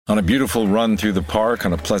On a beautiful run through the park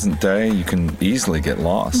on a pleasant day, you can easily get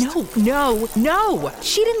lost. No!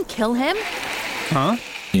 She didn't kill him. Huh?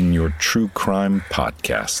 In your true crime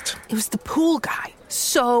podcast. It was the pool guy.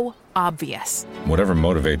 So obvious. Whatever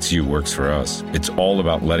motivates you works for us. It's all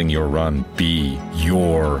about letting your run be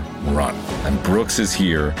your run. And Brooks is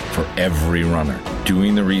here for every runner,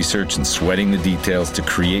 doing the research and sweating the details to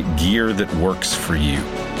create gear that works for you.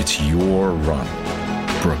 It's your run.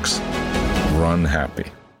 Brooks, run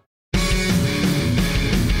happy.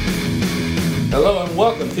 Hello and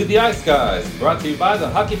welcome to The Ice Guys, brought to you by the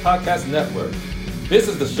Hockey Podcast Network. This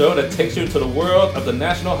is the show that takes you to the world of the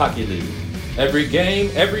National Hockey League. Every game,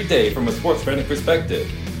 every day from a sports betting perspective.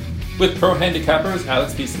 With pro handicappers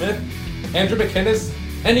Alex P. Smith, Andrew McInnes,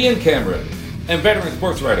 and Ian Cameron, and veteran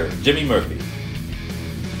sports writer Jimmy Murphy.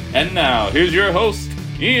 And now, here's your host,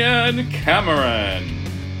 Ian Cameron.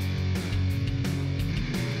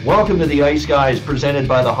 Welcome to the Ice Guys, presented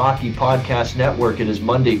by the Hockey Podcast Network. It is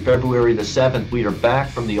Monday, February the 7th. We are back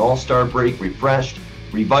from the All-Star break, refreshed,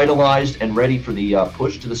 revitalized, and ready for the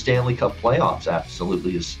push to the Stanley Cup playoffs.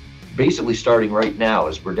 Absolutely is basically starting right now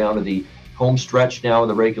as we're down to the home stretch now in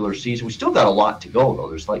the regular season. We still got a lot to go, though.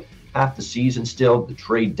 There's like half the season still. The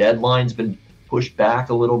trade deadline's been pushed back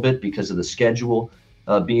a little bit because of the schedule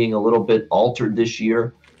being a little bit altered this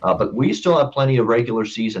year. But we still have plenty of regular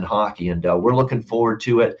season hockey, and we're looking forward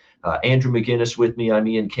to it. Andrew McInnes with me. I'm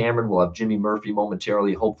Ian Cameron. We'll have Jimmy Murphy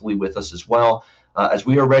momentarily, hopefully with us as well, as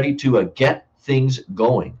we are ready to get things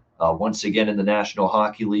going. Once again in the National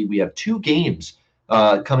Hockey League, we have two games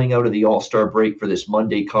coming out of the All-Star break for this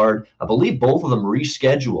Monday card. I believe both of them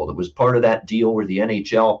rescheduled. It was part of that deal where the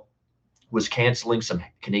NHL was canceling some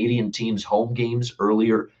Canadian teams' home games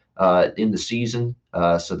earlier in the season,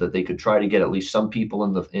 so that they could try to get at least some people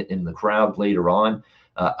in the crowd later on.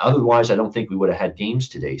 Otherwise, I don't think we would have had games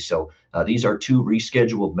today. So these are two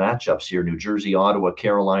rescheduled matchups here: New Jersey, Ottawa,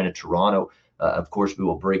 Carolina, Toronto. Of course, we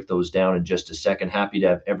will break those down in just a second. Happy to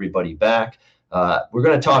have everybody back. We're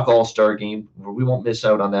going to talk All-Star Game. We won't miss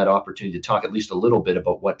out on that opportunity to talk at least a little bit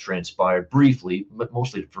about what transpired briefly, but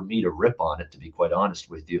mostly for me to rip on it, to be quite honest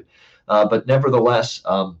with you. But nevertheless,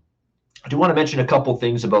 I do want to mention a couple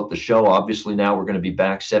things about the show. Obviously, now we're going to be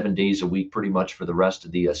back 7 days a week pretty much for the rest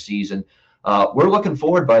of the season. We're looking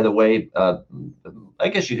forward, by the way, I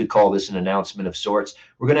guess you could call this an announcement of sorts.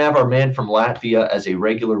 We're going to have our man from Latvia as a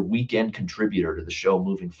regular weekend contributor to the show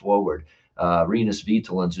moving forward, Rinas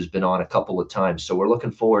Vītoļins, who's been on a couple of times. So we're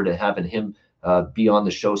looking forward to having him be on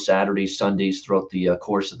the show Saturdays, Sundays throughout the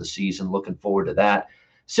course of the season. Looking forward to that,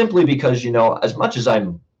 simply because, as much as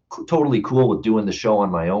I'm totally cool with doing the show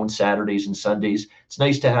on my own Saturdays and Sundays, it's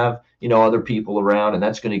nice to have, other people around, and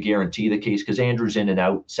that's going to guarantee the case because Andrew's in and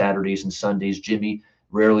out Saturdays and Sundays. Jimmy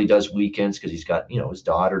rarely does weekends because he's got, his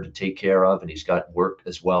daughter to take care of, and he's got work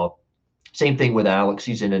as well. Same thing with Alex.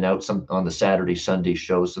 He's in and out some on the Saturday, Sunday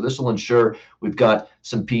shows. So this will ensure we've got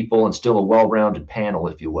some people and still a well-rounded panel,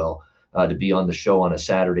 if you will, to be on the show on a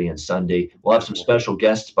Saturday and Sunday. We'll have some special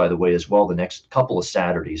guests, by the way, as well, the next couple of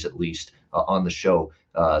Saturdays at least on the show.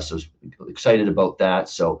 So excited about that.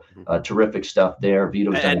 So terrific stuff there.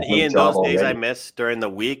 Vito's done a great job those days already. I miss during the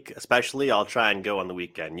week, especially, I'll try and go on the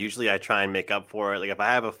weekend. Usually I try and make up for it. Like if I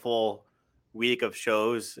have a full week of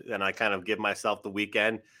shows, then I kind of give myself the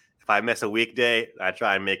weekend. If I miss a weekday, I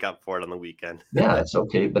try and make up for it on the weekend. Yeah, it's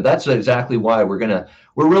okay. But that's exactly why we're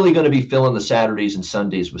really going to be filling the Saturdays and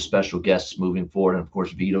Sundays with special guests moving forward. And of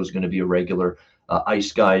course, Vito's going to be a regular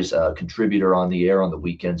Ice Guys contributor on the air on the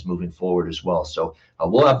weekends moving forward as well. So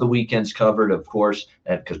we'll have the weekends covered, of course,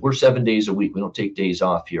 because we're 7 days a week. We don't take days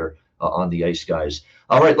off here on the Ice Guys.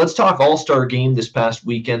 All right, let's talk All-Star Game this past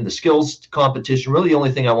weekend. The skills competition, really the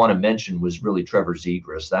only thing I want to mention was really Trevor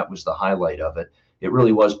Zegras. That was the highlight of it. It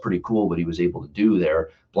really was pretty cool what he was able to do there.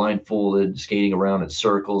 Blindfolded, skating around in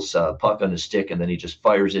circles, puck on his stick, and then he just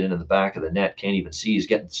fires it into the back of the net. Can't even see. He's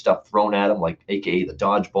getting stuff thrown at him, like AKA the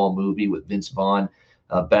Dodgeball movie with Vince Vaughn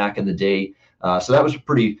back in the day. So that was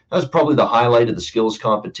probably the highlight of the skills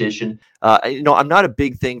competition. I'm not a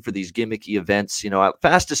big thing for these gimmicky events.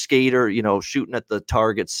 Fastest skater, shooting at the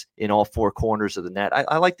targets in all four corners of the net.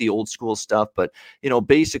 I like the old school stuff, but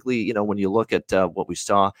basically, when you look at what we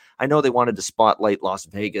saw, I know they wanted to spotlight Las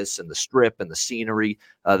Vegas and the strip and the scenery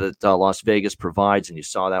that Las Vegas provides, and you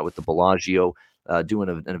saw that with the Bellagio doing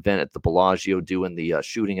an event at the Bellagio, doing the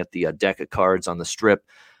shooting at the deck of cards on the strip.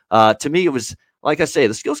 To me, it was, like I say,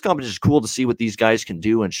 the skills competition is cool to see what these guys can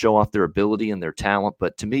do and show off their ability and their talent.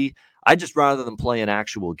 But to me, I just rather than play an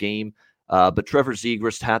actual game. But Trevor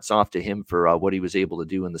Zegras, hats off to him for what he was able to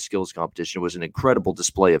do in the skills competition. It was an incredible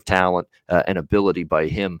display of talent and ability by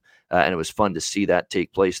him, and it was fun to see that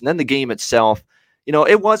take place. And then the game itself,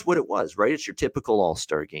 it was what it was, right? It's your typical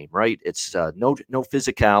All-Star game, right? It's no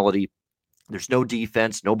physicality. There's no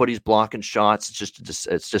defense. Nobody's blocking shots.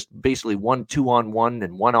 It's just basically 1 2-on-1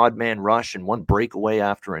 and one odd man rush and one breakaway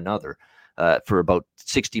after another for about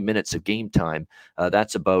 60 minutes of game time.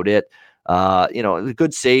 That's about it.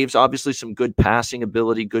 Good saves, obviously some good passing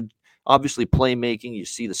ability, good, obviously playmaking. You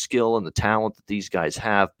see the skill and the talent that these guys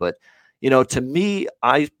have. But, to me,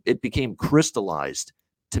 it became crystallized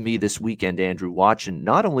to me this weekend, Andrew, watching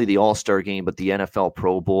not only the All-Star game, but the NFL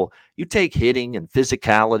Pro Bowl. You take hitting and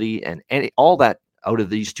physicality and all that out of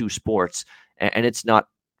these two sports, and it's not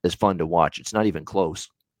as fun to watch. It's not even close.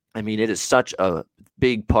 I mean, it is such a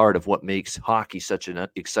big part of what makes hockey such an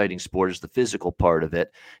exciting sport is the physical part of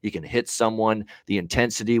it. You can hit someone, the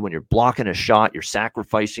intensity when you're blocking a shot, you're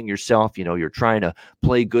sacrificing yourself. You're trying to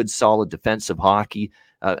play good, solid defensive hockey.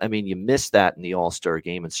 You missed that in the All-Star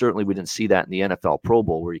game, and certainly we didn't see that in the NFL Pro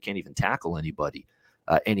Bowl where you can't even tackle anybody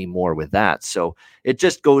anymore with that. So it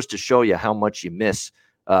just goes to show you how much you miss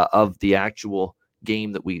of the actual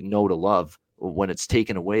game that we know to love when it's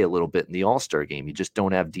taken away a little bit in the All-Star game. You just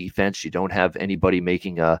don't have defense. You don't have anybody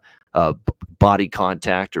making a body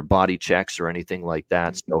contact or body checks or anything like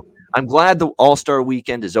that. So I'm glad the All-Star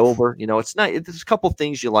weekend is over. It's not. There's a couple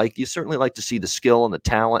things you like. You certainly like to see the skill and the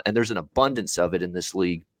talent, and there's an abundance of it in this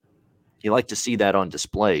league. You like to see that on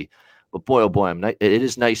display. But boy, oh boy, it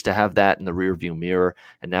is nice to have that in the rearview mirror.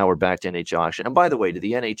 And now we're back to NHL action. And by the way, to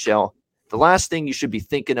the NHL, the last thing you should be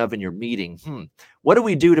thinking of in your meeting, what do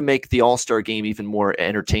we do to make the All-Star game even more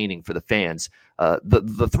entertaining for the fans?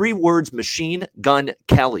 The three words Machine Gun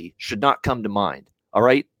Kelly should not come to mind. All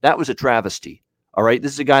right? That was a travesty. All right?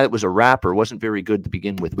 This is a guy that was a rapper, wasn't very good to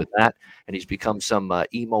begin with that, and he's become some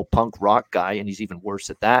emo punk rock guy, and he's even worse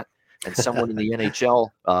at that. And someone in the NHL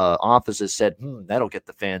office has said, that'll get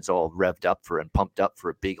the fans all revved up and pumped up for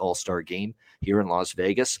a big All-Star game here in Las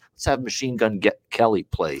Vegas. Let's have Machine Gun Kelly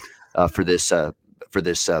play for this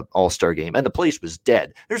All-Star game. And the place was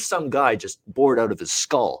dead. There's some guy just bored out of his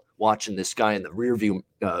skull watching this guy in the rearview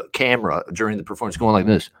camera during the performance going like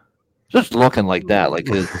this, just looking like that, like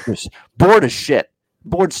just bored as shit,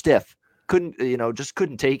 bored stiff. Just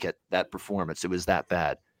couldn't take it, that performance. It was that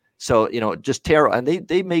bad. So, just terrible. And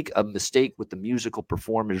they make a mistake with the musical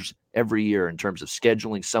performers every year in terms of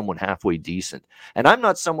scheduling someone halfway decent. And I'm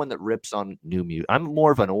not someone that rips on new music. I'm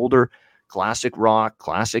more of an older classic rock,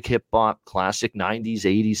 classic hip hop, classic 90s,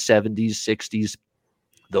 80s, 70s, 60s,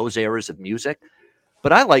 those eras of music.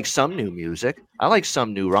 But I like some new music. I like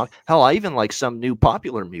some new rock. Hell, I even like some new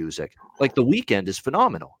popular music. Like The Weeknd is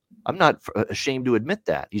phenomenal. I'm not ashamed to admit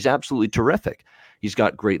that. He's absolutely terrific. He's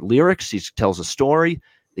got great lyrics. He tells a story.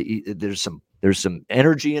 There's some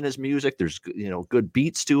energy in his music. There's good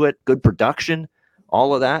beats to it, good production,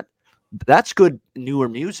 all of that. That's good newer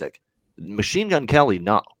music. Machine Gun Kelly,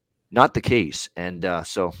 no, not the case. And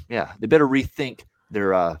so yeah, they better rethink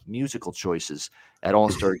their musical choices at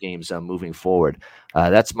All-Star games moving forward.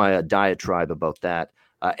 That's my diatribe about that.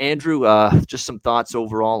 Andrew, just some thoughts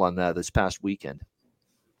overall on this past weekend.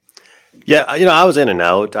 Yeah, I was in and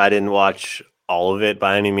out. I didn't watch all of it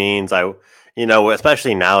by any means.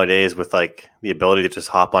 Especially nowadays with like the ability to just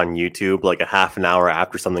hop on YouTube like a half an hour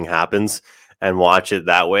after something happens and watch it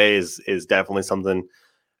that way is definitely something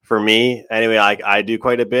for me. Anyway, I do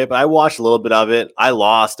quite a bit, but I watched a little bit of it. I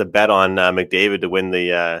lost a bet on McDavid to win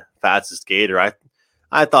the fastest skater.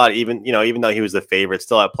 I thought even though he was the favorite,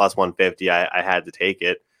 still at plus 150, I had to take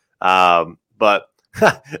it. But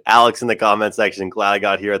Alex in the comment section, glad I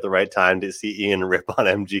got here at the right time to see Ian rip on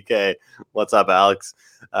MGK. What's up, Alex?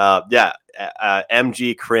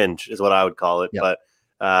 MG cringe is what I would call it. Yep.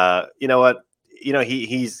 But you know what?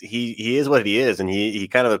 He is what he is, and he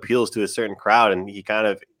kind of appeals to a certain crowd, and he kind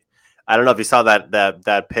of, I don't know if you saw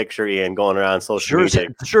that picture, Ian, going around social media.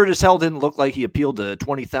 Sure as hell didn't look like he appealed to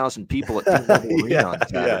 20,000 people at T-Mobile Arena on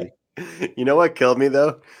Saturday. Yeah. You know what killed me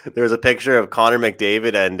though? There was a picture of Connor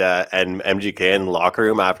McDavid and MGK in the locker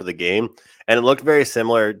room after the game, and it looked very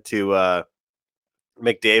similar to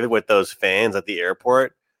McDavid with those fans at the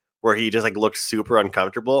airport, where he just like looked super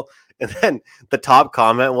uncomfortable. And then the top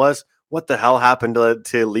comment was, "What the hell happened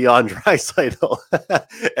to Leon Draisaitl?"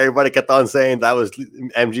 Everybody kept on saying that was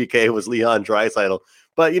MGK was Leon Draisaitl.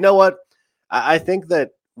 But you know what? I think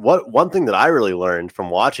that one thing that I really learned from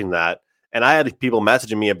watching that. And I had people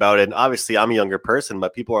messaging me about it. And obviously, I'm a younger person,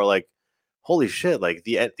 but people are like, holy shit, like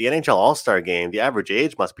the NHL All-Star game, the average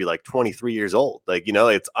age must be like 23 years old. Like,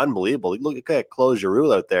 it's unbelievable. Look at Claude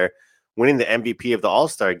Giroux out there winning the MVP of the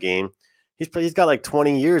All-Star game. He's got like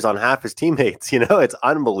 20 years on half his teammates. It's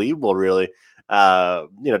unbelievable, really.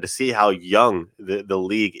 to see how young the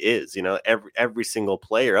league is. Every single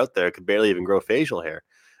player out there could barely even grow facial hair.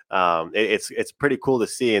 It's pretty cool to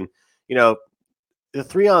see. And, the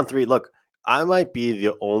 3-on-3, look, I might be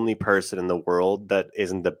the only person in the world that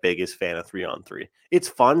isn't the biggest fan of 3-on-3. It's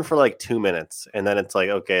fun for like 2 minutes. And then it's like,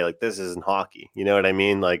 okay, like this isn't hockey. You know what I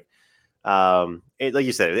mean? Like, like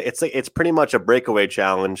you said, it's pretty much a breakaway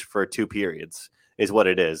challenge for 2 periods is what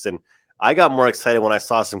it is. And I got more excited when I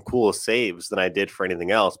saw some cool saves than I did for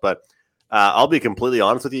anything else. But I'll be completely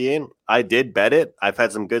honest with you, Ian. I did bet it. I've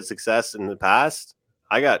had some good success in the past.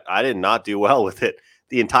 I did not do well with it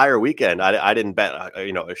the entire weekend. I didn't bet,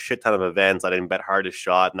 a shit ton of events. I didn't bet hardest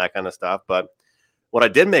shot and that kind of stuff. But what I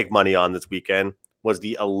did make money on this weekend was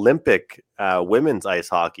the Olympic women's ice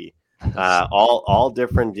hockey. All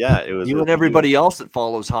different. Yeah, it was you and everybody else that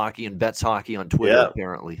follows hockey and bets hockey on Twitter,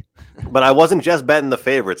 apparently. But I wasn't just betting the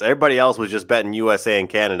favorites. Everybody else was just betting USA and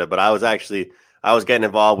Canada. But I was getting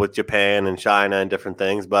involved with Japan and China and different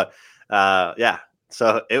things. But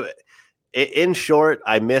so in short,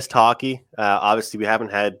 I missed hockey. Obviously, we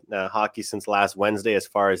haven't had hockey since last Wednesday as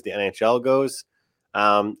far as the NHL goes.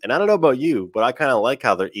 And I don't know about you, but I kind of like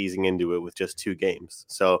how they're easing into it with just 2 games.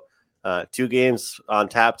 So 2 games on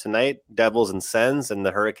tap tonight, Devils and Sens, and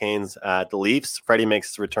the Hurricanes the Leafs. Freddie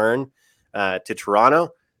makes his return to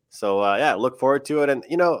Toronto. So, look forward to it. And,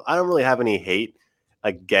 I don't really have any hate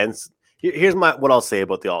against – here's what I'll say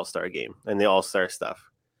about the All-Star game and the All-Star stuff.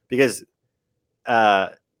 Because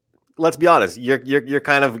let's be honest, you're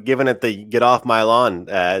kind of giving it the get off my lawn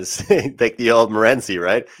as like the old Morency,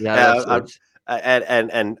 right? Yeah,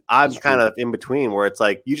 and I'm kind of in between where it's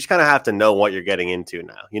like you just kind of have to know what you're getting into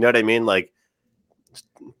now. You know what I mean? Like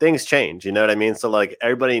things change. You know what I mean? So like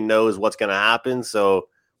everybody knows what's going to happen, so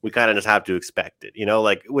we kind of just have to expect it.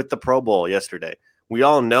 Like with the Pro Bowl yesterday, we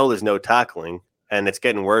all know there's no tackling, and it's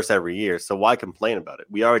getting worse every year. So why complain about it?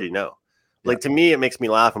 We already know. Like, to me, it makes me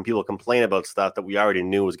laugh when people complain about stuff that we already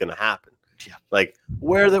knew was going to happen. Yeah. Like,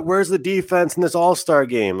 where's the defense in this All-Star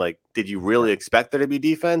game? Like, did you really expect there to be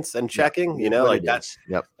defense and checking?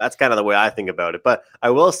 That's kind of the way I think about it. But I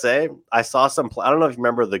will say, I saw I don't know if you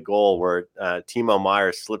remember the goal where Timo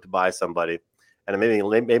Meier slipped by somebody, and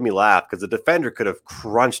it made me laugh because the defender could have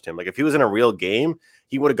crunched him. Like, if he was in a real game,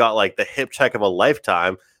 he would have got, like, the hip check of a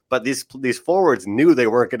lifetime. But these forwards knew they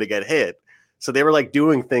weren't going to get hit. So they were like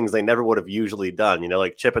doing things they never would have usually done,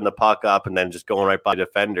 like chipping the puck up and then just going right by the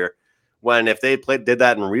defender. When if they did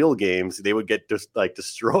that in real games, they would get just like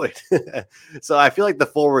destroyed. So I feel like the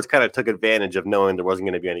forwards kind of took advantage of knowing there wasn't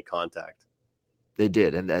going to be any contact. They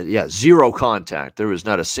did. And 0 contact. There was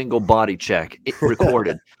not a single body check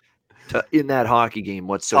recorded in that hockey game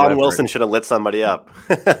whatsoever. Tom Wilson should have lit somebody up.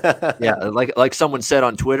 Yeah, like someone said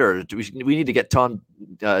on Twitter, we need to get Tom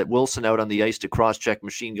Wilson out on the ice to cross-check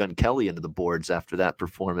Machine Gun Kelly into the boards after that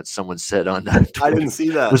performance. Someone said on Twitter. I didn't see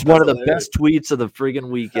that. It was one of the best tweets of the friggin'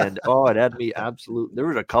 weekend. Oh, it had me absolute. There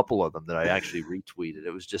was a couple of them that I actually retweeted.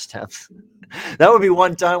 It was just that would be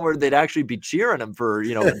one time where they'd actually be cheering him for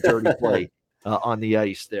a dirty play. On the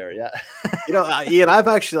ice there. Yeah. Ian,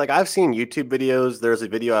 I've seen YouTube videos. There's a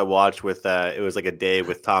video I watched with, it was like a day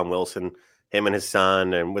with Tom Wilson, him and his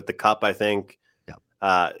son, and with the cup, I think.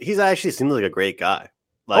 Yeah. He's actually seems like a great guy.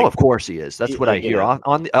 Like, of course he is. That's what I hear.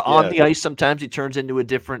 On the ice, sometimes he turns into a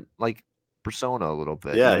different, persona a little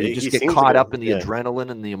bit. Yeah. You just get caught up in the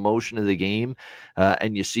adrenaline and the emotion of the game.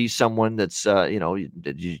 And you see someone that's, is a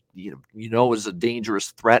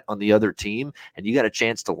dangerous threat on the other team, and you got a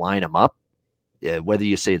chance to line him up. Whether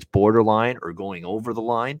you say it's borderline or going over the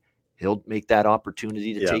line, he'll make that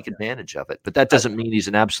opportunity to take advantage of it. But that doesn't mean he's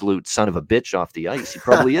an absolute son of a bitch off the ice. He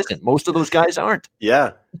probably isn't. Most of those guys aren't.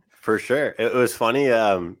 Yeah, for sure. It was funny,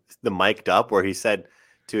 the mic'd up where he said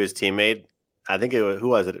to his teammate, I think it was, who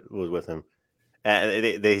was with him?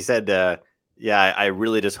 They said, I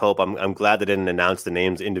really just hope, I'm glad they didn't announce the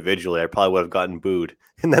names individually. I probably would have gotten booed.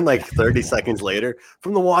 And then 30 seconds later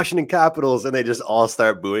from the Washington Capitals, and they just all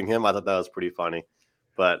start booing him. I thought that was pretty funny.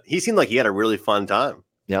 But he seemed like he had a really fun time.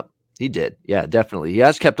 Yep, he did. Yeah, definitely. He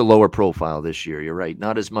has kept a lower profile this year. You're right.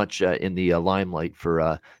 Not as much in the limelight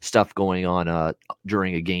for stuff going on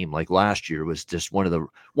during a game like last year. Was just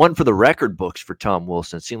one for the record books for Tom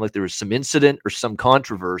Wilson. It seemed like there was some incident or some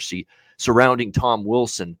controversy surrounding Tom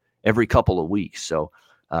Wilson every couple of weeks. So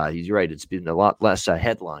he's right. It's been a lot less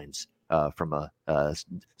headlines from a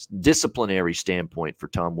disciplinary standpoint for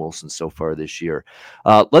Tom Wilson so far this year.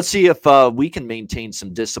 Let's see if we can maintain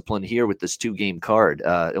some discipline here with this 2-game card.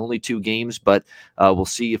 Only 2 games, but we'll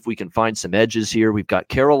see if we can find some edges here. We've got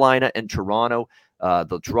Carolina and Toronto.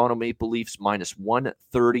 The Toronto Maple Leafs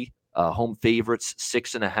 -130, home favorites,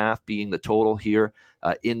 6.5 being the total here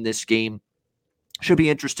in this game. Should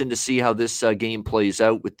be interesting to see how this game plays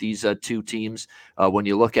out with these two teams. When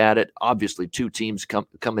you look at it, obviously two teams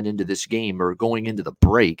coming into this game or going into the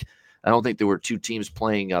break. I don't think there were two teams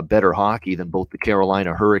playing better hockey than both the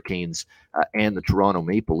Carolina Hurricanes and the Toronto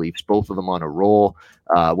Maple Leafs, both of them on a roll.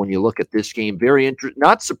 When you look at this game,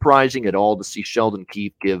 not surprising at all to see Sheldon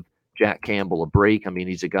Keefe give Jack Campbell a break. I mean,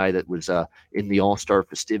 he's a guy that was in the All-Star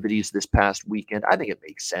festivities this past weekend. I think it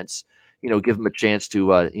makes sense. Give him a chance to,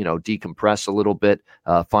 decompress a little bit,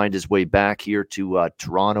 find his way back here to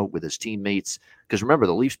Toronto with his teammates. Because remember,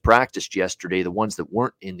 the Leafs practiced yesterday, the ones that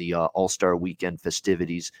weren't in the All-Star weekend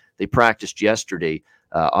festivities. They practiced yesterday.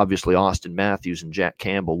 Obviously, Austin Matthews and Jack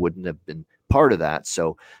Campbell wouldn't have been part of that.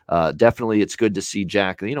 So definitely it's good to see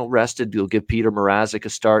Jack, rested. You'll give Peter Mrazek a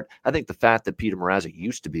start. I think the fact that Peter Mrazek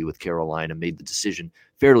used to be with Carolina made the decision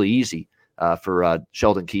fairly easy for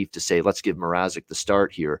Sheldon Keefe to say, let's give Mrazek the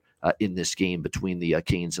start here in this game between the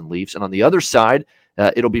Canes and Leafs. And on the other side,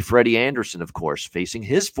 it'll be Freddie Anderson, of course, facing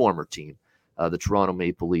his former team, the Toronto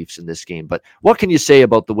Maple Leafs in this game. But what can you say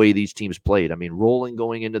about the way these teams played? I mean, rolling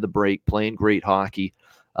going into the break, playing great hockey.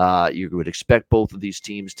 You would expect both of these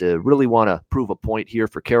teams to really want to prove a point here.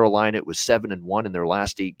 For Carolina, it was 7-1 in their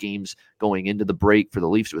last 8 games going into the break. For the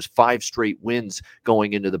Leafs, it was 5 straight wins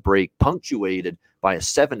going into the break, punctuated by a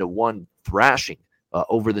 7-1 thrashing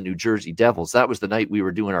over the New Jersey Devils. That was the night we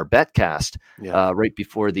were doing our betcast right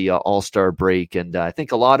before the All-Star break. And I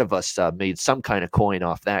think a lot of us made some kind of coin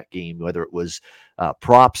off that game, whether it was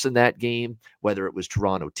props in that game, whether it was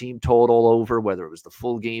Toronto team total over, whether it was the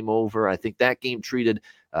full game over. I think that game treated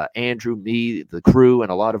Andrew, me, the crew,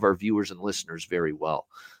 and a lot of our viewers and listeners very well.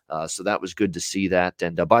 So that was good to see that.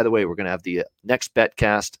 And by the way, we're going to have the next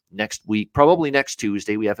betcast next week, probably next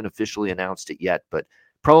Tuesday. We haven't officially announced it yet, but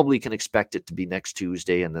probably can expect it to be next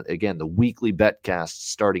Tuesday. And again, the weekly betcasts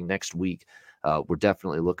starting next week. We're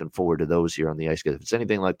definitely looking forward to those here on the Ice Guys. If it's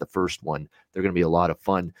anything like the first one, they're going to be a lot of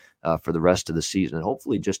fun for the rest of the season and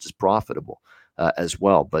hopefully just as profitable as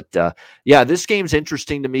well. But this game's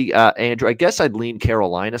interesting to me, Andrew. I guess I'd lean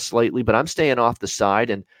Carolina slightly, but I'm staying off the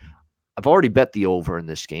side. And I've already bet the over in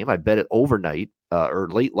this game. I bet it overnight or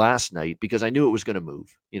late last night because I knew it was going to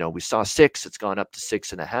move. We saw 6. It's gone up to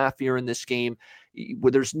 6.5 here in this game.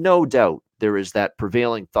 Where there's no doubt there is that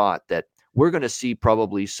prevailing thought that we're going to see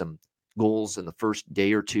probably some goals in the first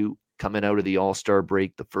day or two coming out of the All-Star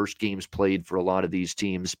break, the first games played for a lot of these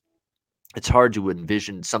teams. It's hard to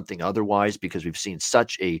envision something otherwise because we've seen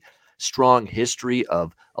such a strong history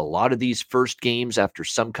of a lot of these first games after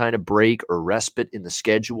some kind of break or respite in the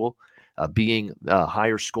schedule being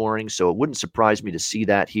higher scoring. So it wouldn't surprise me to see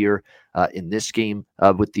that here in this game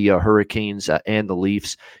with the Hurricanes and the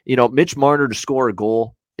Leafs. Mitch Marner to score a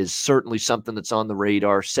goal is certainly something that's on the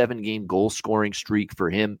radar. 7-game goal scoring streak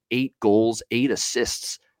for him, 8 goals, 8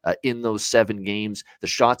 assists in those 7 games. The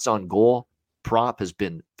shots on goal prop has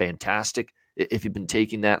been fantastic if you've been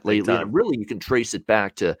taking that lately. And really, you can trace it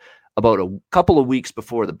back to about a couple of weeks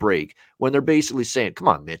before the break when they're basically saying, come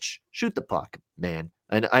on, Mitch, shoot the puck, man.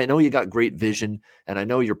 And I know you got great vision, and I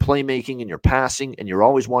know you're playmaking and you're passing, and you're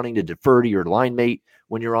always wanting to defer to your line mate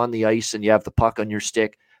when you're on the ice and you have the puck on your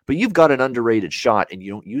stick. But you've got an underrated shot, and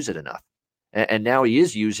you don't use it enough. And now he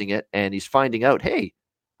is using it, and he's finding out, hey,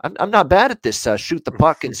 I'm not bad at this shoot the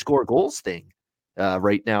puck and score goals thing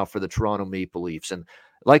right now for the Toronto Maple Leafs. And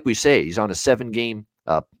like we say, he's on a 7-game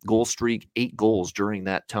goal streak, 8 goals during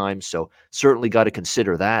that time. So certainly got to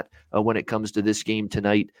consider that when it comes to this game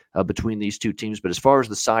tonight between these two teams. But as far as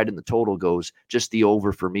the side and the total goes, just the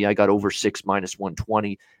over for me. I got over 6 minus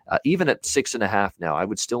 120. Even at 6.5 now, I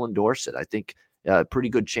would still endorse it. I think pretty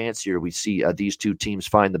good chance here we see these two teams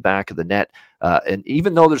find the back of the net. And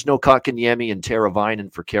even though there's no Kotkaniemi and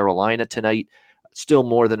Teravainen for Carolina tonight, still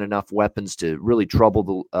more than enough weapons to really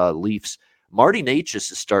trouble the Leafs. Marty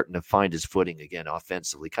Necas is starting to find his footing again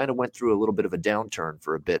offensively. Kind of went through a little bit of a downturn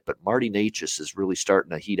for a bit, but Marty Necas is really starting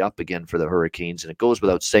to heat up again for the Hurricanes. And it goes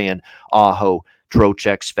without saying, Aho,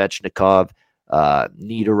 Trocheck, Svechnikov,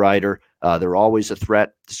 Niederreiter, they're always a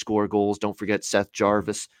threat to score goals. Don't forget Seth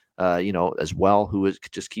Jarvis, as well, who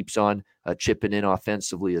just keeps on chipping in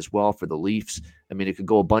offensively as well for the Leafs. I mean, it could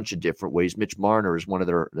go a bunch of different ways. Mitch Marner is one of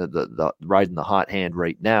the riding the hot hand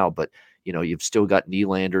right now, but you've still got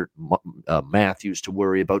Nylander, Matthews to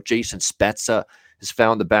worry about. Jason Spezza has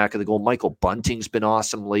found the back of the goal. Michael Bunting's been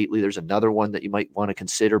awesome lately. There's another one that you might want to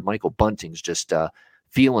consider. Michael Bunting's just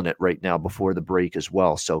feeling it right now before the break as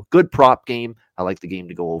well. So good prop game. I like the game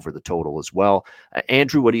to go over the total as well.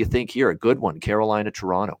 Andrew, what do you think here? A good one, Carolina,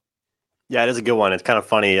 Toronto. Yeah, it is a good one. It's kind of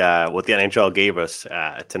funny what the NHL gave us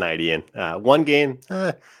tonight, Ian. One game,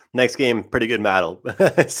 Next game, pretty good battle.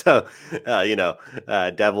 So,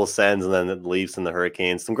 Devils, Sens, and then the Leafs and the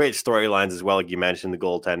Hurricanes. Some great storylines as well, like you mentioned, the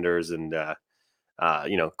goaltenders and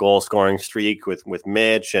goal scoring streak with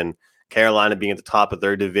Mitch and Carolina being at the top of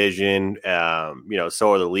their division. So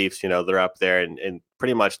are the Leafs. They're up there, and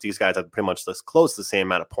pretty much these guys have pretty much close to the same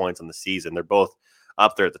amount of points on the season. They're both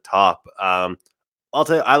up there at the top. I'll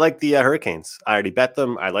tell you, I like the Hurricanes. I already bet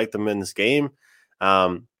them. I like them in this game.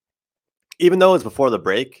 Even though it's before the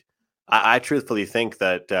break, I truthfully think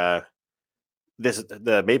that the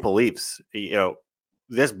Maple Leafs,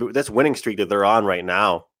 this winning streak that they're on right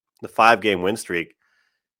now, the 5-game win streak,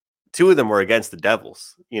 2 of them were against the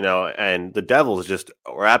Devils, and the Devils just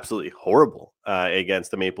were absolutely horrible against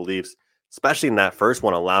the Maple Leafs, especially in that first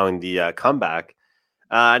one, allowing the comeback.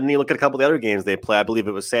 And you look at a couple of the other games they play. I believe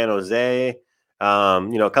it was San Jose,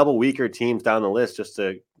 a couple weaker teams down the list. Just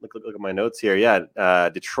to look at my notes here. Yeah,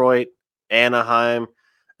 Detroit, Anaheim,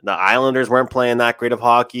 the Islanders weren't playing that great of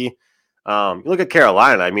hockey. You look at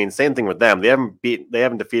Carolina. I mean, same thing with them. They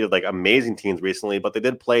haven't defeated like amazing teams recently, but they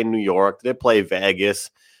did play New York. They did play Vegas.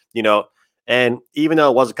 And even though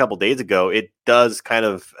it was a couple days ago, it does kind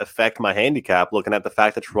of affect my handicap. Looking at the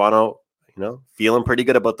fact that Toronto, feeling pretty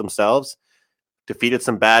good about themselves, defeated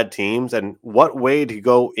some bad teams, and what way to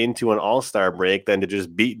go into an All-Star break than to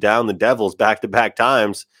just beat down the Devils back-to-back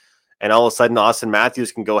times. And all of a sudden, Austin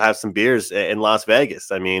Matthews can go have some beers in Las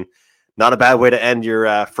Vegas. I mean, not a bad way to end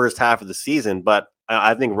your first half of the season, but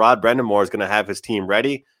I think Rod Brind'Amour is going to have his team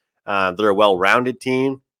ready. They're a well-rounded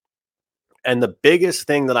team. And the biggest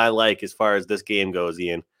thing that I like as far as this game goes,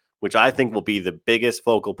 Ian, which I think will be the biggest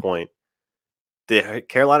focal point, the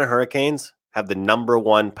Carolina Hurricanes have the number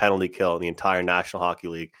 1 penalty kill in the entire National Hockey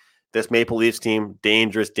League. This Maple Leafs team,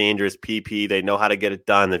 dangerous PP. They know how to get it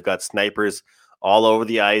done. They've got snipers all over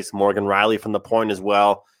the ice. Morgan Riley from the point as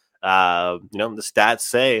well. The stats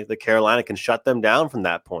say that Carolina can shut them down from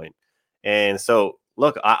that point. And so,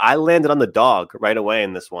 look, I landed on the dog right away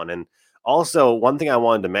in this one. And also, one thing I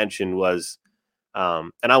wanted to mention was,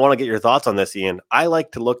 and I want to get your thoughts on this, Ian, I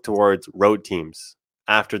like to look towards road teams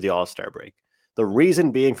after the All-Star break. The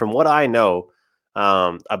reason being, from what I know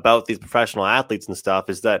about these professional athletes and stuff,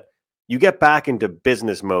 is that you get back into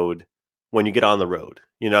business mode when you get on the road.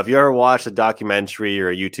 If you ever watched a documentary or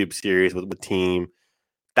a YouTube series with team,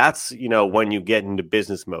 that's, when you get into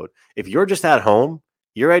business mode. If you're just at home,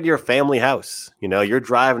 you're at your family house, you're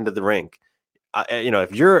driving to the rink.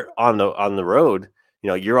 If you're on the road,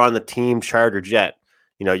 you're on the team charter jet,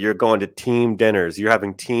 you're going to team dinners, you're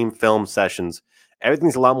having team film sessions.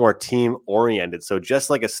 Everything's a lot more team oriented. So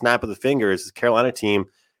just like a snap of the fingers, this Carolina team,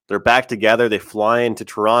 they're back together. They fly into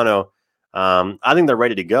Toronto. I think they're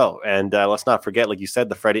ready to go. And let's not forget, like you said,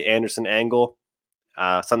 the Freddie Anderson angle,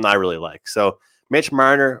 something I really like. So Mitch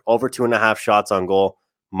Marner over 2.5 shots on goal,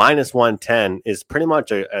 -110 is pretty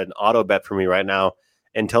much an auto bet for me right now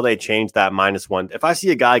until they change that -1. If I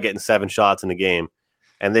see a guy getting 7 shots in a game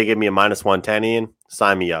and they give me a -110, Ian,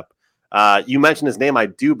 sign me up. You mentioned his name. I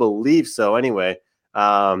do believe so. Anyway,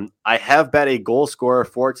 I have bet a goal scorer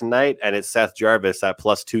for tonight, and it's Seth Jarvis at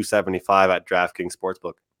 +275 at DraftKings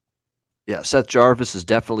Sportsbook. Yeah, Seth Jarvis has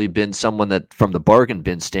definitely been someone that, from the bargain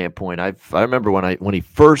bin standpoint, I remember when he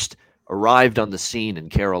first arrived on the scene in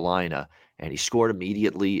Carolina, and he scored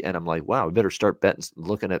immediately, and I'm like, wow, we better start betting,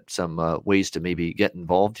 looking at some ways to maybe get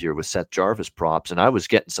involved here with Seth Jarvis props, and I was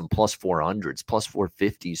getting some +400s,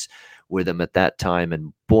 +450s with him at that time,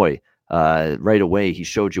 and boy, right away, he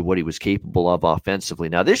showed you what he was capable of offensively.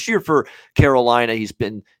 Now, this year for Carolina, he's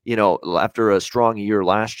been, after a strong year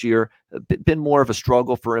last year, been more of a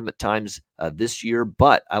struggle for him at times this year.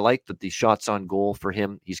 But I like that the shots on goal for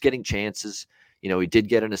him, he's getting chances. He did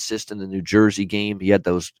get an assist in the New Jersey game. He had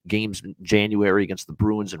those games in January against the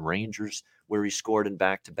Bruins and Rangers where he scored in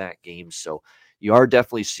back-to-back games. So you are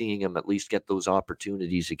definitely seeing him at least get those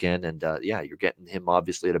opportunities again. And you're getting him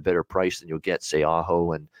obviously at a better price than you'll get, say,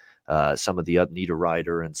 Aho and some of the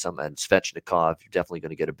Niederreiter and Svechnikov. You're definitely going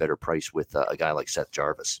to get a better price with a guy like Seth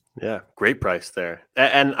Jarvis. Yeah, great price there.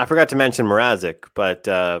 And I forgot to mention Mrazek, but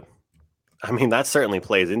that certainly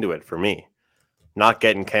plays into it for me. Not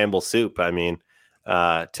getting Campbell Soup.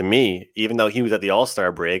 To me, even though he was at the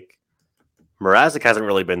All-Star break, Mrazek hasn't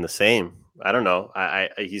really been the same. I don't know.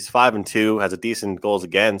 He's 5-2, has a decent goals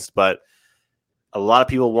against, but a lot of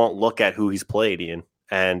people won't look at who he's played, Ian.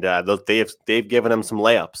 And they've given him some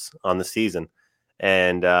layups on the season.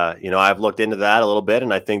 And, I've looked into that a little bit,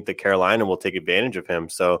 and I think that Carolina will take advantage of him.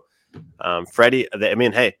 So, Freddie,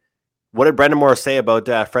 hey, what did Brind'Amour say about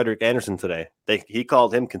Frederik Andersen today? He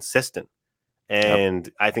called him consistent. And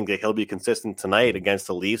I think that he'll be consistent tonight against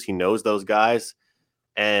the Leafs. He knows those guys.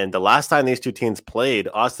 And the last time these two teams played,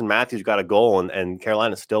 Austin Matthews got a goal and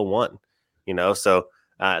Carolina still won. So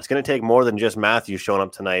it's going to take more than just Matthews showing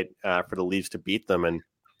up tonight for the Leafs to beat them. And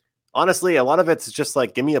honestly, a lot of it's just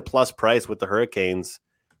like, give me a plus price with the Hurricanes,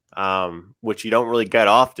 which you don't really get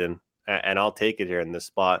often, and I'll take it here in this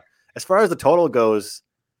spot. As far as the total goes,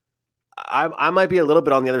 I might be a little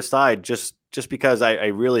bit on the other side just because I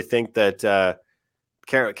really think that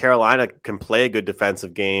Carolina can play a good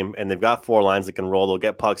defensive game, and they've got four lines that can roll. They'll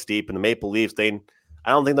get pucks deep, and the Maple Leafs, I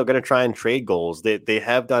don't think they're going to try and trade goals. They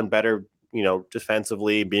have done better,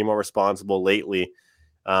 defensively, being more responsible lately.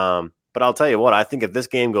 But I'll tell you what, I think if this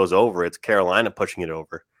game goes over, it's Carolina pushing it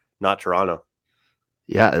over, not Toronto.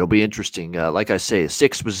 Yeah, it'll be interesting. Like I say,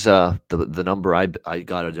 6 was the number I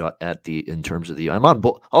got it at in terms of I'm on.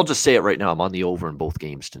 I'll just say it right now. I'm on the over in both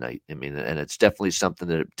games tonight. I mean, and it's definitely something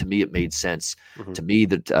that to me it made sense. Mm-hmm. To me,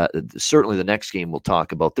 that certainly the next game we'll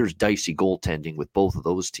talk about. There's dicey goaltending with both of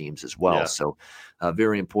those teams as well. Yeah. So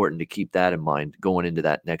very important to keep that in mind going into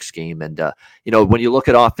that next game. And when you look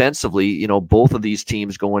at offensively, both of these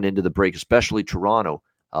teams going into the break, especially Toronto,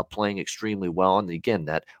 playing extremely well. And again,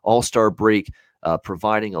 that All-Star break.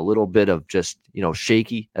 Providing a little bit of just,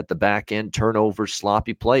 shaky at the back end, turnovers,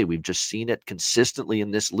 sloppy play. We've just seen it consistently in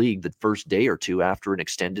this league the first day or two after an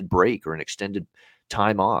extended break or an extended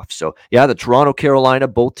time off. So, yeah, the Toronto, Carolina,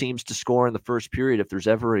 both teams to score in the first period. If there's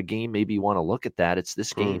ever a game, maybe you want to look at that. It's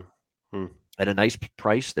this game at a nice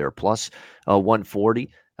price there, plus 140.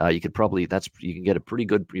 You could probably you can get a pretty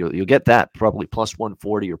good. You'll get that probably plus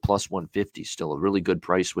 140 or plus 150. Still a really good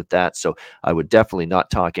price with that. So I would definitely not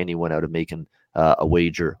talk anyone out of making a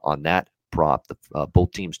wager on that prop.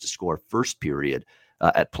 Both teams to score first period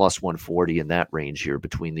at plus 140 in that range here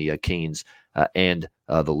between the Canes and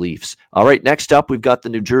the Leafs. All right, next up, we've got the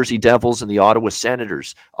New Jersey Devils and the Ottawa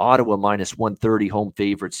Senators. Ottawa minus 130 home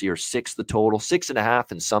favorites here, 6 the total,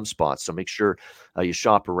 6.5 in some spots. So make sure you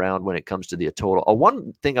shop around when it comes to the total.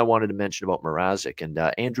 One thing I wanted to mention about Mrazek, and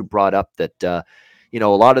Andrew brought up that a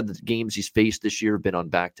lot of the games he's faced this year have been on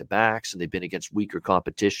back-to-backs, and they've been against weaker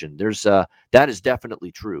competition. That is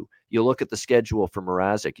definitely true. You look at the schedule for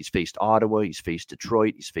Mrazek. He's faced Ottawa, he's faced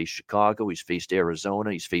Detroit, he's faced Chicago, he's faced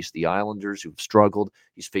Arizona, he's faced the Islanders who've struggled,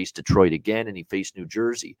 he's faced Detroit again, and he faced New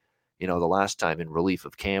Jersey, the last time in relief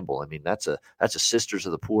of Campbell. I mean, that's a sisters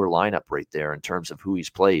of the poor lineup right there in terms of who he's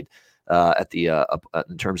played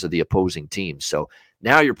in terms of the opposing team. So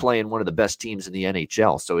now you're playing one of the best teams in the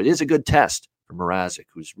NHL. So it is a good test for Mrazek,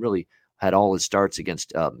 who's really had all his starts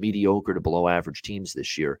against mediocre to below average teams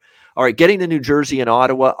this year. All right, getting to New Jersey and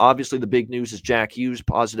Ottawa, obviously the big news is Jack Hughes,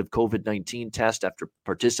 positive COVID-19 test after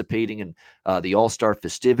participating in the All-Star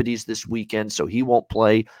festivities this weekend, so he won't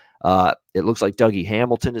play. It looks like Dougie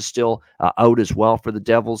Hamilton is still out as well for the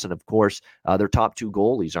Devils, and of course, their top two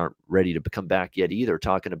goalies aren't ready to come back yet either,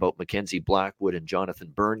 talking about Mackenzie Blackwood and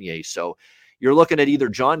Jonathan Bernier. So you're looking at either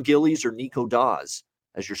John Gillies or Nico Daws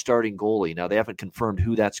as your starting goalie. Now, they haven't confirmed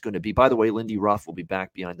who that's going to be. By the way, Lindy Ruff will be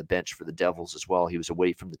back behind the bench for the Devils as well. He was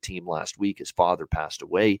away from the team last week. His father passed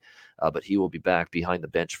away, but he will be back behind the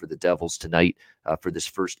bench for the Devils tonight for this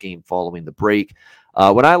first game following the break.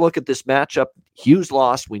 When I look at this matchup, Hughes'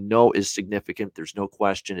 loss, we know, is significant. There's no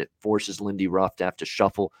question. It forces Lindy Ruff to have to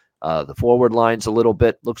shuffle the forward lines a little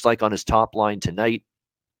bit. Looks like on his top line tonight,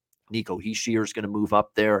 Nico Hischier is going to move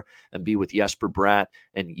up there and be with Jesper Bratt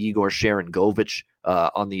and Igor Sharangovich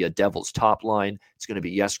on the Devils' top line. It's going to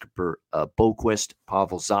be Jesper Boquist,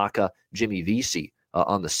 Pavel Zacha, Jimmy Vesey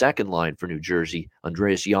on the second line for New Jersey,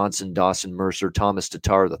 Andreas Johnsson, Dawson Mercer, Thomas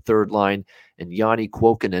Tatar, the third line, and Yanni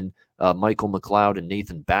Kuokkanen, Michael McLeod, and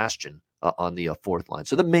Nathan Bastian on the fourth line.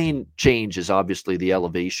 So the main change is obviously the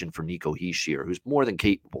elevation for Nico Hischier, who's more than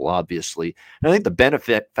capable, obviously. And I think the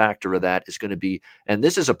benefit factor of that is going to be, and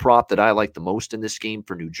this is a prop that I like the most in this game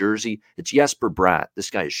for New Jersey, it's Jesper Bratt.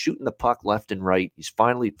 This guy is shooting the puck left and right. He's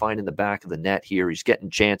finally finding the back of the net here. He's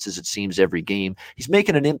getting chances, it seems, every game. He's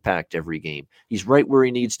making an impact every game. He's right where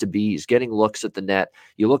he needs to be. He's getting looks at the net.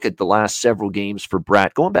 You look at the last several games for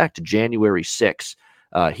Bratt, going back to January 6th,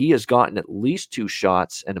 he has gotten at least 2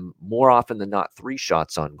 shots and more often than not 3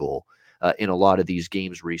 shots on goal in a lot of these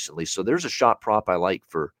games recently. So there's a shot prop I like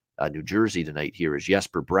for New Jersey tonight here is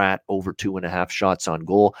Jesper Bratt over 2.5 shots on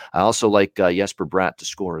goal. I also like Jesper Bratt to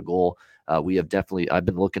score a goal. I've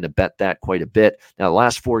been looking to bet that quite a bit. Now, the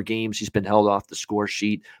last 4 games, he's been held off the score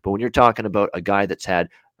sheet. But when you're talking about a guy that's had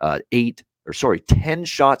 10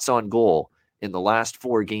 shots on goal in the last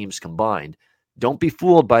 4 games combined, don't be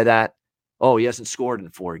fooled by that. Oh, he hasn't scored in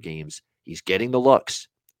 4 games. He's getting the looks.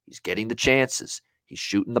 He's getting the chances. He's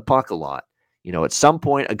shooting the puck a lot. At some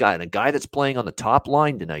point, a guy that's playing on the top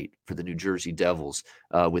line tonight for the New Jersey Devils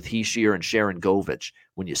with Hischier and Sharon Govich,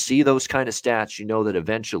 when you see those kind of stats, you know that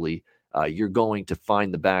eventually you're going to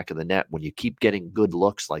find the back of the net when you keep getting good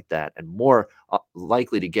looks like that, and more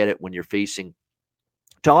likely to get it when you're facing.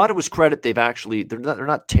 To Ottawa's credit, they're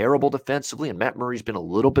not terrible defensively, and Matt Murray's been a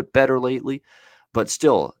little bit better lately, but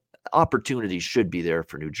still, opportunities should be there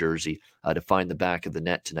for New Jersey to find the back of the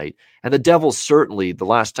net tonight. And the Devils, certainly, the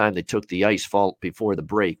last time they took the ice before the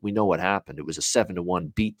break, we know what happened. It was a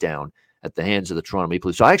 7-1 beatdown at the hands of the Toronto Maple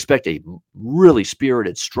Leafs. So I expect a really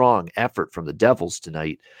spirited, strong effort from the Devils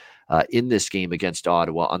tonight in this game against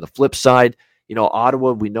Ottawa. On the flip side,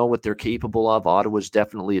 Ottawa, we know what they're capable of. Ottawa's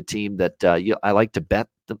definitely a team that I like to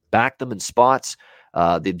back them in spots.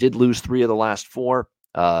 They did lose 3 of the last 4.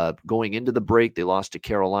 Going into the break, they lost to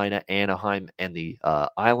Carolina, Anaheim, and the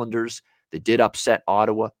Islanders. They did upset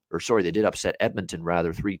Edmonton,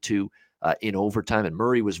 3-2 in overtime. And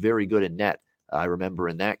Murray was very good in net. I remember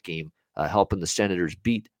in that game, helping the Senators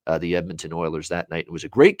beat the Edmonton Oilers that night. It was a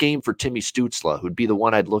great game for Timmy Stützle, who'd be the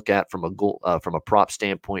one I'd look at from a prop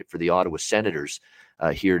standpoint for the Ottawa Senators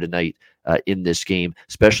here tonight in this game,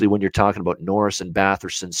 especially when you're talking about Norris and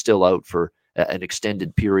Batherson still out for an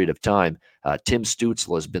extended period of time. Tim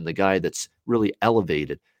Stützle has been the guy that's really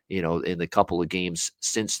elevated, in the couple of games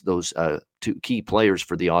since those 2 key players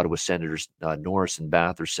for the Ottawa Senators, Norris and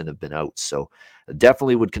Batherson, have been out. So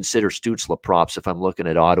definitely would consider Stützle props if I'm looking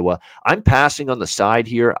at Ottawa. I'm passing on the side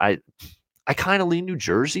here. I kind of lean New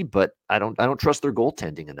Jersey, but I don't trust their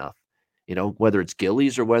goaltending enough. Whether it's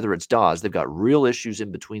Gillies or whether it's Dawes, they've got real issues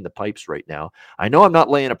in between the pipes right now. I know I'm not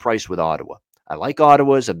laying a price with Ottawa. I like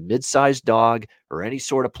Ottawa as a mid-sized dog or any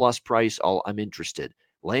sort of plus price. I'm interested.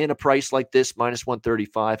 Laying a price like this,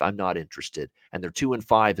 -135, I'm not interested. And they're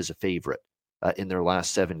 2-5 as a favorite in their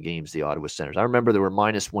last 7 games, the Ottawa Senators. I remember they were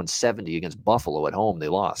 -170 against Buffalo at home. They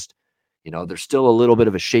lost. They're still a little bit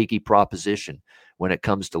of a shaky proposition when it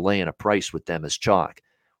comes to laying a price with them as chalk.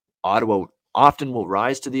 Ottawa often will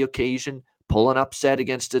rise to the occasion, pull an upset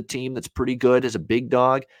against a team that's pretty good as a big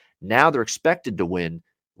dog. Now they're expected to win,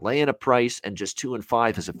 laying a price, and just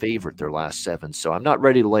 2-5 as a favorite their last 7. So I'm not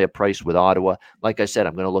ready to lay a price with Ottawa. Like I said,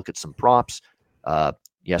 I'm going to look at some props.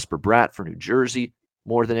 Jesper Bratt for New Jersey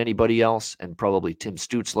more than anybody else, and probably Tim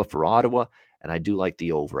Stützle for Ottawa. And I do like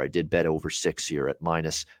the over. I did bet over 6 here at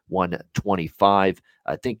 -125.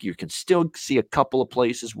 I think you can still see a couple of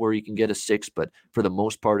places where you can get a 6, but for the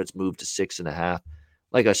most part, it's moved to 6.5.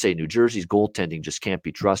 Like I say, New Jersey's goaltending just can't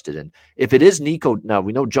be trusted. And if it is Nico, now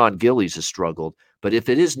we know John Gillies has struggled, but if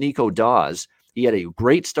it is Nico Dawes, he had a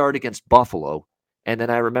great start against Buffalo. And then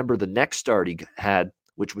I remember the next start he had,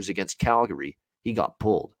 which was against Calgary, he got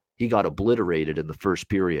pulled. He got obliterated in the first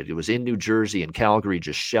period. It was in New Jersey, and Calgary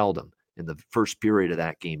just shelled him in the first period of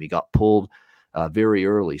that game. He got pulled very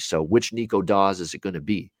early. So which Nico Dawes is it going to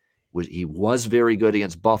be? He was very good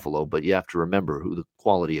against Buffalo, but you have to remember who the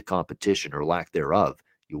quality of competition or lack thereof.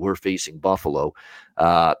 You were facing Buffalo,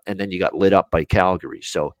 and then you got lit up by Calgary.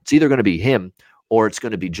 So it's either going to be him or it's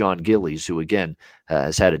going to be John Gillies, who, again,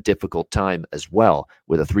 has had a difficult time as well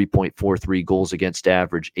with a 3.43 goals against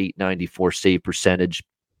average, .894 save percentage.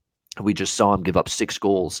 We just saw him give up 6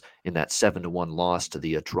 goals in that 7-1 loss to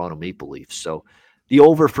the Toronto Maple Leafs. So the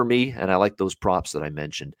over for me, and I like those props that I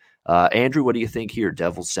mentioned. Andrew, what do you think here,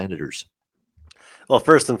 Devils Senators? Well,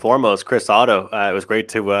 first and foremost, Chris Otto. It was great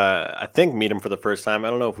to, I think, meet him for the first time. I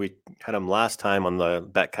don't know if we had him last time on the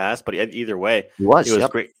Betcast, but either way, it was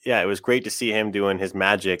great. Yeah, it was great to see him doing his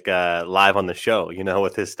magic live on the show,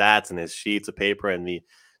 with his stats and his sheets of paper and the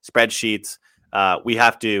spreadsheets. We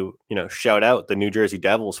have to, shout out the New Jersey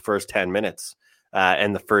Devils' first 10 minutes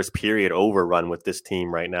and the first period overrun with this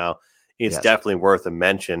team right now. It's definitely worth a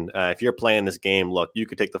mention. If you're playing this game, look, you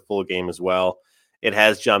could take the full game as well. It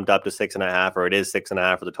has jumped up to 6.5, or it is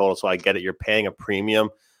 6.5 for the total. So I get it. You're paying a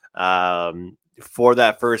premium for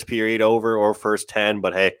that first period over or first 10.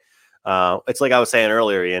 But hey, it's like I was saying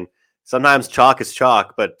earlier, Ian. Sometimes chalk is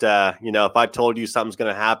chalk. But, if I told you something's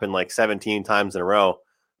going to happen like 17 times in a row,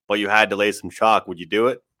 but you had to lay some chalk, would you do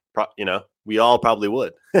it? We all probably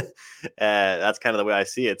would. That's kind of the way I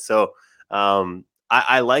see it. So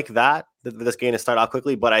I like that this game to start off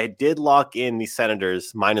quickly, but I did lock in the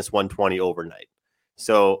Senators -120 overnight.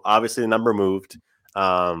 So obviously the number moved.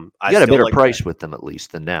 You got a better price with them at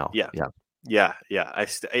least than now. Yeah.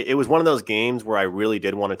 It was one of those games where I really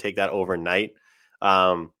did want to take that overnight,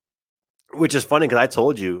 which is funny because I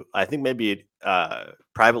told you, I think maybe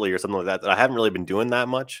privately or something like that I haven't really been doing that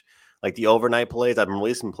much. Like the overnight plays, I've been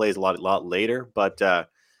releasing plays a lot later, but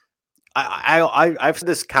I've said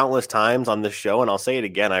this countless times on this show, and I'll say it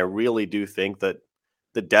again. I really do think that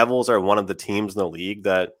the Devils are one of the teams in the league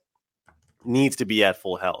that needs to be at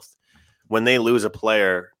full health. When they lose a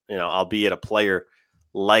player, albeit a player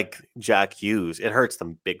like Jack Hughes, it hurts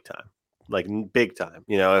them big time, like big time.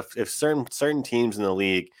 If certain teams in the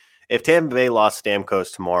league, if Tampa Bay lost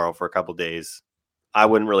Stamkos tomorrow for a couple of days, I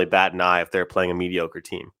wouldn't really bat an eye if they're playing a mediocre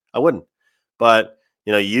team. I wouldn't. But,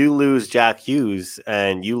 you lose Jack Hughes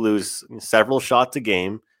and you lose several shots a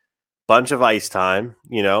game, bunch of ice time,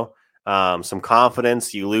 some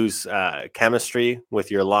confidence, you lose chemistry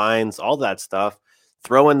with your lines, all that stuff.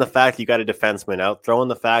 Throw in the fact you got a defenseman out. Throw in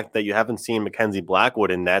the fact that you haven't seen Mackenzie Blackwood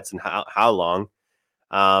in nets in how long.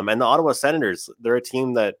 And the Ottawa Senators, they're a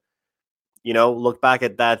team that, look back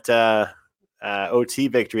at that OT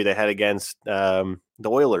victory they had against the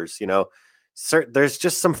Oilers. There's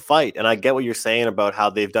just some fight. And I get what you're saying about how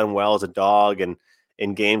they've done well as a dog and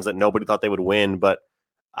in games that nobody thought they would win. But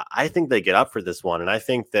I think they get up for this one. And I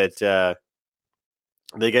think that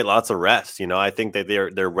they get lots of rest. I think that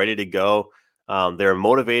they're ready to go. They're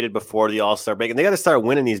motivated before the All-Star break, and they got to start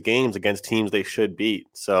winning these games against teams they should beat.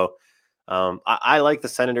 So I like the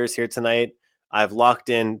Senators here tonight. I've locked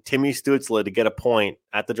in Timmy Stützle to get a point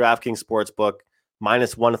at the DraftKings Sportsbook,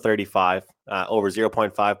 minus 135, over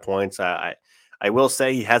 0.5 points. I will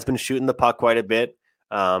say he has been shooting the puck quite a bit,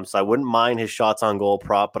 so I wouldn't mind his shots on goal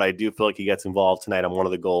prop, but I do feel like he gets involved tonight on one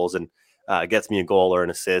of the goals and gets me a goal or an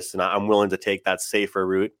assist, and I'm willing to take that safer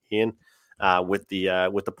route, Ian. With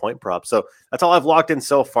the point prop. So that's all I've locked in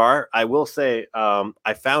so far. I will say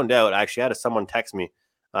I found out, I actually had someone text me,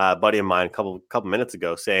 a buddy of mine a couple minutes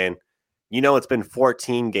ago saying, it's been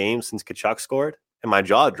 14 games since Tkachuk scored, and my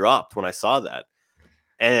jaw dropped when I saw that.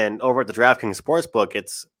 And over at the DraftKings Sportsbook,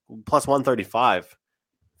 it's plus 135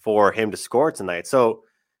 for him to score tonight. So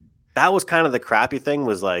that was kind of the crappy thing,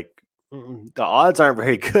 was like the odds aren't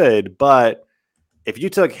very good, but if you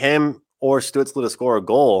took him or Stützle to score a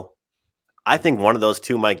goal, I think one of those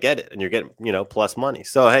two might get it, and you're getting, plus money.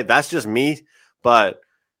 So, hey, that's just me. But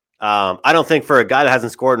I don't think for a guy that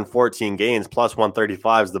hasn't scored in 14 games, plus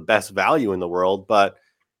 135 is the best value in the world. But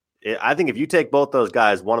I think if you take both those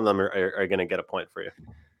guys, one of them are going to get a point for you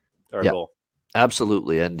or a goal.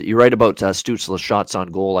 Absolutely. And you're right about Stützle's shots on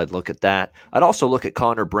goal. I'd look at that. I'd also look at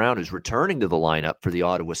Connor Brown, who's returning to the lineup for the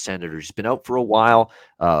Ottawa Senators. He's been out for a while,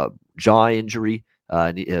 jaw injury,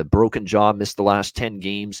 broken jaw, missed the last 10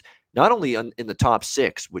 games. Not only in the top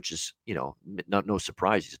six, which is, no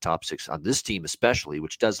surprise, he's a top six on this team especially,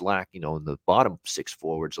 which does lack, in the bottom six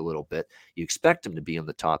forwards a little bit. You expect him to be in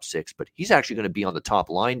the top six, but he's actually going to be on the top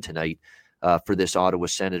line tonight for this Ottawa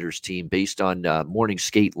Senators team based on morning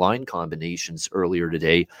skate line combinations earlier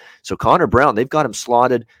today. So Connor Brown, they've got him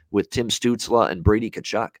slotted with Tim Stützle and Brady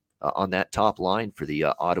Tkachuk on that top line for the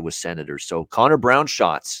Ottawa Senators. So Connor Brown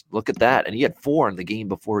shots, look at that. And he had 4 in the game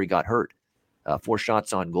before he got hurt. 4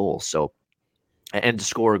 shots on goal. So, and to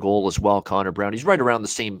score a goal as well, Connor Brown. He's right around the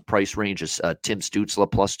same price range as Tim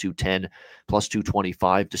Stützle, plus 210, plus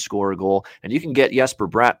 225 to score a goal. And you can get Jesper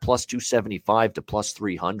Bratt plus 275 to plus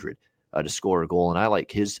 300 to score a goal. And I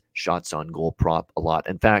like his shots on goal prop a lot.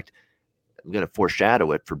 In fact, I'm going to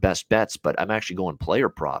foreshadow it for best bets, but I'm actually going player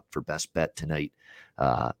prop for best bet tonight.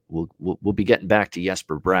 We'll be getting back to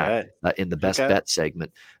Jesper Bratt in the best bet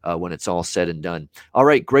segment when it's all said and done. All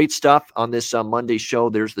right, great stuff on this Monday show.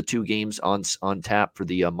 There's the 2 games on tap for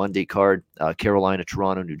the Monday card: Carolina,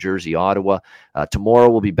 Toronto, New Jersey, Ottawa. Tomorrow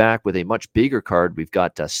we'll be back with a much bigger card. We've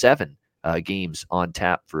got 7 games on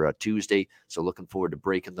tap for Tuesday, so looking forward to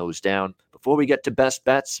breaking those down. Before we get to best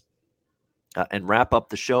bets and wrap up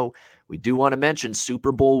the show, we do want to mention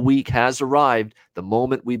Super Bowl week has arrived. The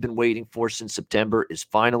moment we've been waiting for since September is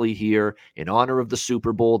finally here. In honor of the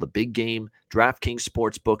Super Bowl, the big game, DraftKings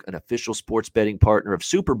Sportsbook, an official sports betting partner of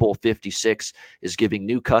Super Bowl 56, is giving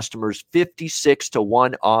new customers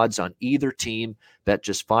 56-1 odds on either team. Bet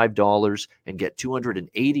just $5 and get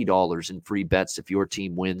 $280 in free bets if your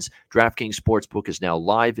team wins. DraftKings Sportsbook is now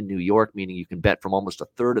live in New York, meaning you can bet from almost a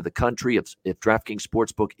third of the country. If DraftKings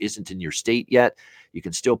Sportsbook isn't in your state yet, you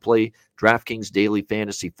can still play DraftKings daily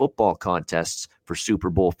fantasy football contests for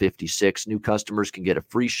Super Bowl 56. New customers can get a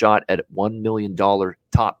free shot at a $1 million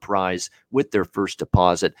top prize with their first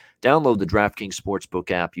deposit. Download the DraftKings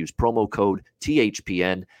Sportsbook app, use promo code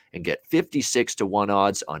THPN, and get 56-1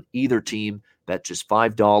 odds on either team. Bet just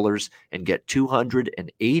 $5 and get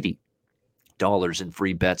 $280 in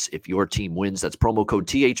free bets if your team wins. That's promo code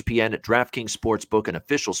THPN at DraftKings Sportsbook, an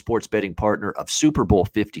official sports betting partner of Super Bowl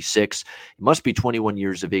 56. You must be 21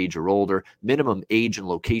 years of age or older. Minimum age and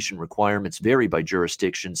location requirements vary by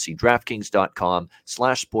jurisdiction. See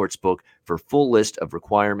DraftKings.com/sportsbook for full list of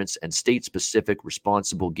requirements and state-specific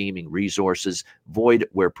responsible gaming resources. Void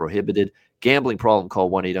where prohibited. Gambling problem, call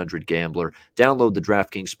 1-800-GAMBLER. Download the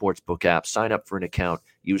DraftKings Sportsbook app, sign up for an account,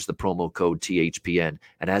 use the promo code THPN.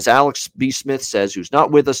 And as Alex B. Smith says, who's not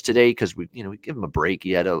with us today because we give him a break. He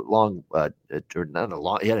had a long,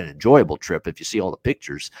 he had an enjoyable trip if you see all the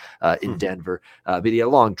pictures in Denver. But he had a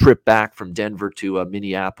long trip back from Denver to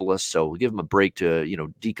Minneapolis. So we'll give him a break to,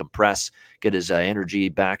 decompress, get his energy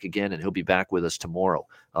back again, and he'll be back with us tomorrow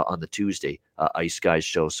on the Tuesday Ice Guys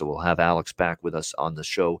show. So we'll have Alex back with us on the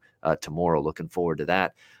show tomorrow. Looking forward to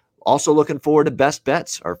that. Also looking forward to Best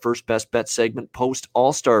Bets, our first Best Bet segment post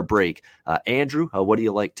All-Star break. Andrew, what do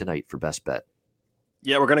you like tonight for Best Bet?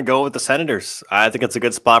 Yeah, we're going to go with the Senators. I think it's a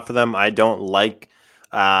good spot for them. I don't like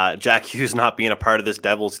Jack Hughes not being a part of this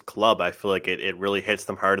Devils club. I feel like it really hits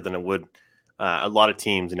them harder than it would a lot of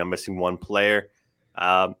teams, missing one player.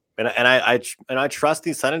 And I trust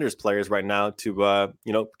these Senators players right now to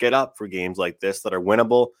get up for games like this that are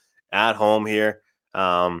winnable at home here.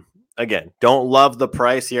 Again, don't love the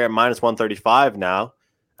price here at minus 135 now,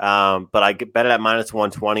 but I bet it at minus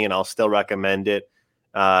 120, and I'll still recommend it.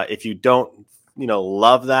 If you don't,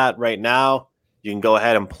 love that right now, you can go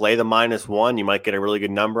ahead and play the minus one. You might get a really good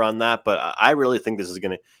number on that, but I really think this is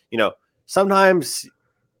going to, sometimes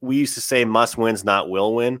we used to say must wins, not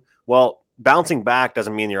will win. Well, bouncing back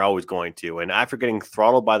doesn't mean you're always going to. And after getting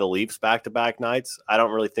throttled by the Leafs back-to-back nights, I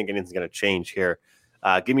don't really think anything's going to change here.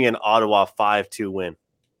 Give me an Ottawa 5-2 win.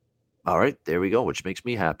 All right, there we go, which makes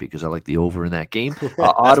me happy because I like the over in that game. That's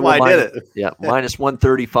Ottawa why I did it. Yeah, minus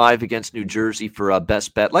 135 against New Jersey for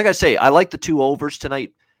Best Bet. Like I say, I like the two overs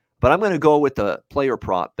tonight, but I'm going to go with the player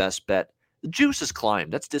prop Best Bet. The juice has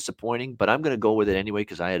climbed. That's disappointing, but I'm going to go with it anyway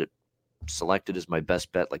because I had it selected as my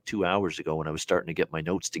best bet like 2 hours ago when I was starting to get my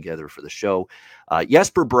notes together for the show.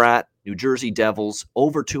 Jesper Bratt, New Jersey Devils,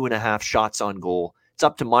 over 2.5 shots on goal. It's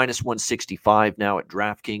up to minus 165 now at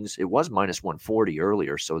DraftKings. It was minus 140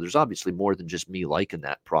 earlier, so there's obviously more than just me liking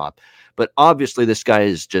that prop. But obviously this guy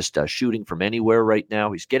is just shooting from anywhere right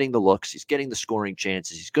now. He's getting the looks. He's getting the scoring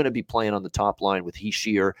chances. He's going to be playing on the top line with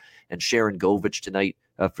Hischier and Sharon Govich tonight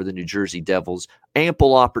for the New Jersey Devils.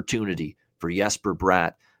 Ample opportunity for Jesper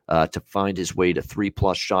Bratt to find his way to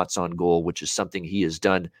 3+ shots on goal, which is something he has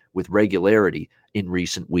done with regularity in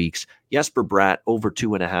recent weeks. Jesper Bratt, over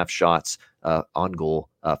 2.5 shots on goal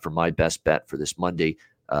for my best bet for this Monday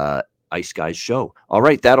Ice Guys show. All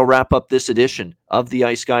right, that'll wrap up this edition of the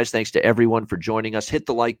Ice Guys. Thanks to everyone for joining us. Hit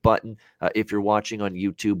the like button if you're watching on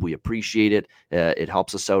YouTube. We appreciate it. It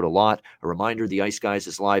helps us out a lot. A reminder, the Ice Guys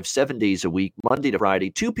is live 7 days a week, Monday to Friday,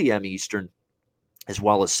 2 p.m. Eastern, as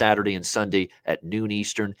well as Saturday and Sunday at noon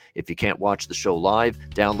Eastern. If you can't watch the show live,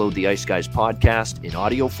 download the Ice Guys podcast in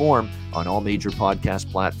audio form on all major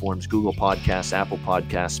podcast platforms: Google Podcasts, Apple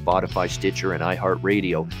Podcasts, Spotify, Stitcher, and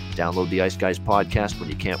iHeartRadio. Download the Ice Guys podcast when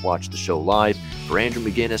you can't watch the show live. For Andrew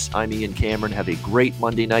McGinnis, I'm Ian Cameron. Have a great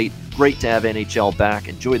Monday night. Great to have NHL back.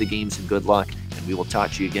 Enjoy the games and good luck. And we will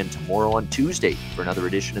talk to you again tomorrow on Tuesday for another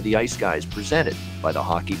edition of the Ice Guys presented by the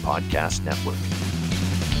Hockey Podcast Network.